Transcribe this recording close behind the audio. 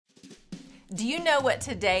Do you know what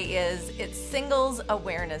today is? It's Singles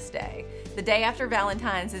Awareness Day. The day after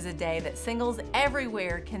Valentine's is a day that singles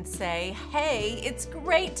everywhere can say, hey, it's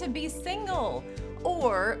great to be single.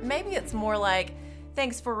 Or maybe it's more like,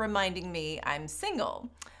 thanks for reminding me I'm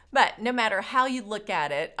single. But no matter how you look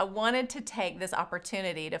at it, I wanted to take this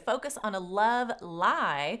opportunity to focus on a love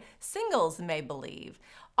lie singles may believe.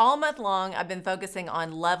 All month long, I've been focusing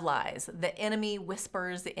on love lies. The enemy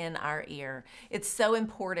whispers in our ear. It's so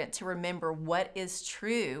important to remember what is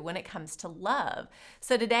true when it comes to love.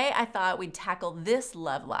 So today I thought we'd tackle this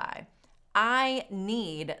love lie. I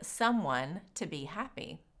need someone to be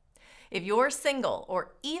happy. If you're single,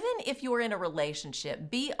 or even if you're in a relationship,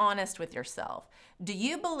 be honest with yourself. Do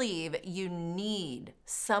you believe you need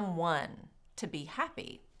someone to be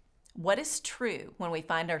happy? What is true when we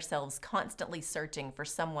find ourselves constantly searching for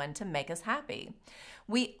someone to make us happy?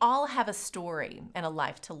 We all have a story and a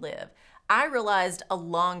life to live. I realized a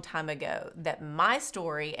long time ago that my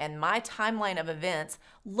story and my timeline of events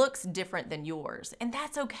looks different than yours, and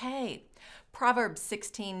that's okay. Proverbs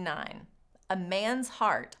 16:9, a man's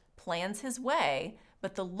heart plans his way,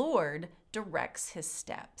 but the Lord directs his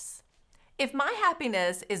steps. If my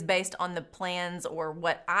happiness is based on the plans or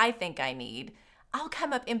what I think I need, I'll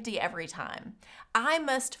come up empty every time. I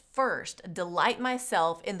must first delight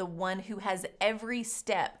myself in the one who has every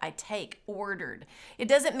step I take ordered. It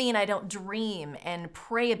doesn't mean I don't dream and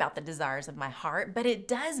pray about the desires of my heart, but it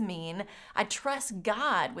does mean I trust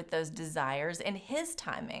God with those desires and His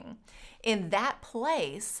timing. In that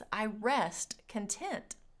place, I rest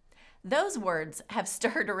content. Those words have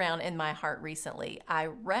stirred around in my heart recently. I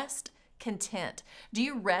rest content. Do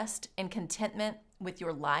you rest in contentment with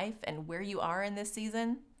your life and where you are in this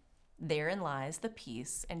season? Therein lies the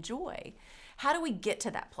peace and joy. How do we get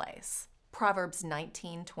to that place? Proverbs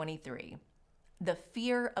 19:23. The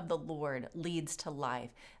fear of the Lord leads to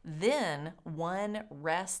life. Then one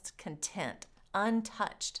rests content,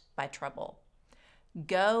 untouched by trouble.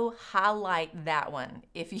 Go highlight that one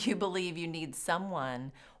if you believe you need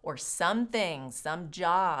someone or something, some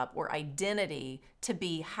job or identity to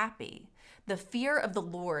be happy. The fear of the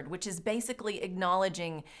Lord, which is basically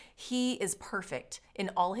acknowledging He is perfect in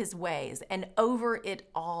all His ways and over it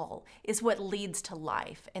all, is what leads to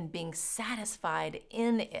life and being satisfied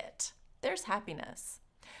in it. There's happiness.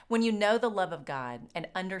 When you know the love of God and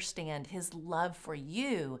understand His love for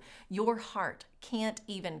you, your heart can't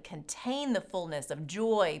even contain the fullness of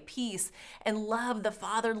joy, peace, and love the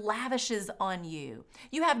Father lavishes on you.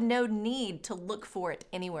 You have no need to look for it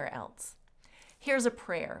anywhere else. Here's a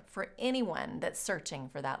prayer for anyone that's searching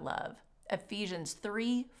for that love. Ephesians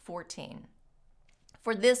 3:14.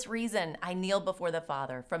 For this reason, I kneel before the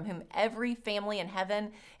Father, from whom every family in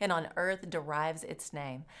heaven and on earth derives its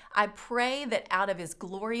name. I pray that out of His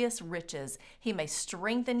glorious riches, He may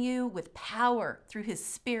strengthen you with power through His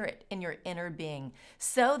Spirit in your inner being,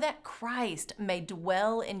 so that Christ may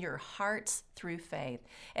dwell in your hearts through faith.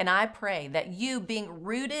 And I pray that you, being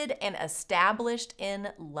rooted and established in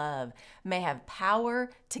love, may have power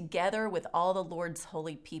together with all the Lord's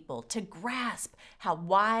holy people to grasp how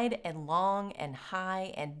wide and long and high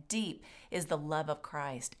and deep is the love of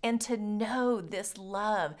Christ, and to know this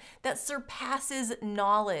love that surpasses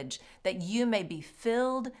knowledge, that you may be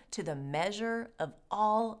filled to the measure of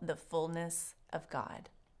all the fullness of God.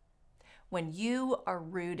 When you are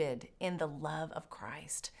rooted in the love of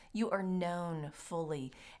Christ, you are known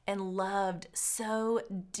fully and loved so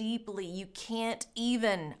deeply you can't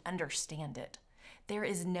even understand it. There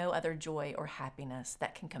is no other joy or happiness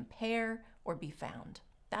that can compare or be found.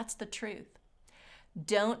 That's the truth.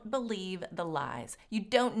 Don't believe the lies. You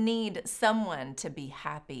don't need someone to be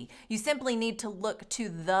happy. You simply need to look to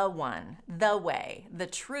the one, the way, the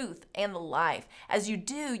truth, and the life. As you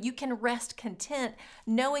do, you can rest content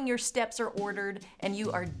knowing your steps are ordered and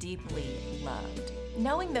you are deeply loved.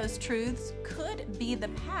 Knowing those truths could be the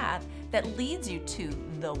path that leads you to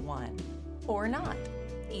the one, or not.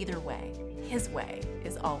 Either way, His way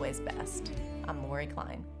is always best. I'm Lori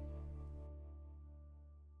Klein.